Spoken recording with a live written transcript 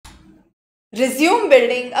Resume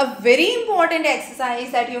building, a very important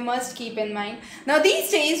exercise that you must keep in mind. Now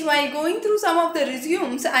these days, while going through some of the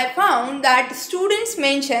resumes, I found that students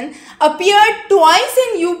mention appeared twice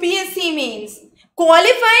in UPSC mains,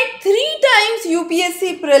 qualified 3 times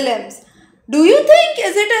UPSC prelims. Do you think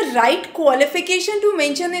is it a right qualification to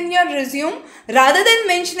mention in your resume rather than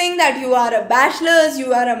mentioning that you are a bachelor's,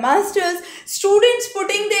 you are a master's? Students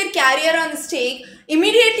putting their career on stake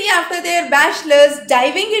immediately after their bachelor's,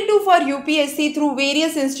 diving into for UPSC through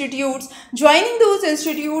various institutes, joining those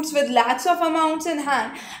institutes with lakhs of amounts in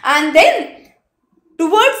hand, and then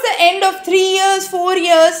towards the end of 3 years, 4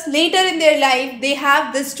 years later in their life, they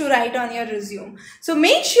have this to write on your resume. So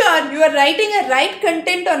make sure you are writing a right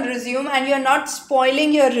content on resume and you are not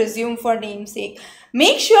spoiling your resume for namesake.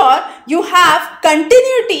 Make sure you have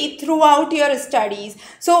continuity throughout your studies.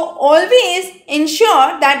 So always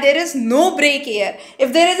ensure that there is no break here.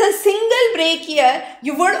 If there is a single break here,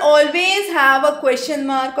 you would always have a question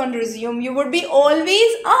mark on resume. You would be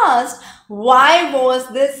always asked, why was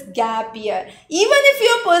this gap here? Even if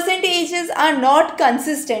your percentages are not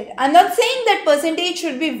consistent, I'm not saying that percentage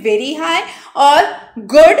should be very high or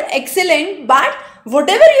good, excellent, but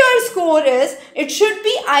whatever your score is, it should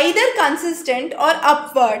be either consistent or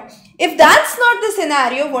upward. If that's not the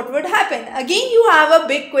scenario, what would happen? Again, you have a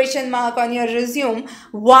big question mark on your resume,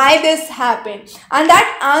 why this happened. And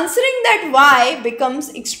that answering that why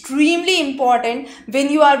becomes extremely important when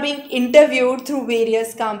you are being interviewed through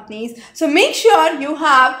various companies. So make sure you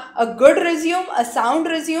have a good resume, a sound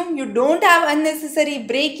resume. You don't have unnecessary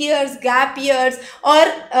break years, gap years, or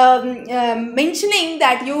mentioning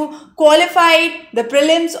that you qualified the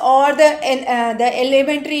prelims or the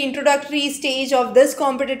elementary introductory stage of this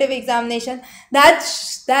competitive examination.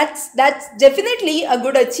 That's definitely a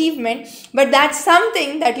good achievement, but that's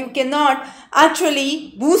something that you cannot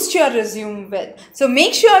actually boost your resume with. So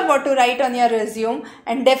make sure what to write on your resume,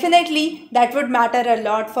 and definitely that would matter a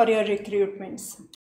lot for your recruitments.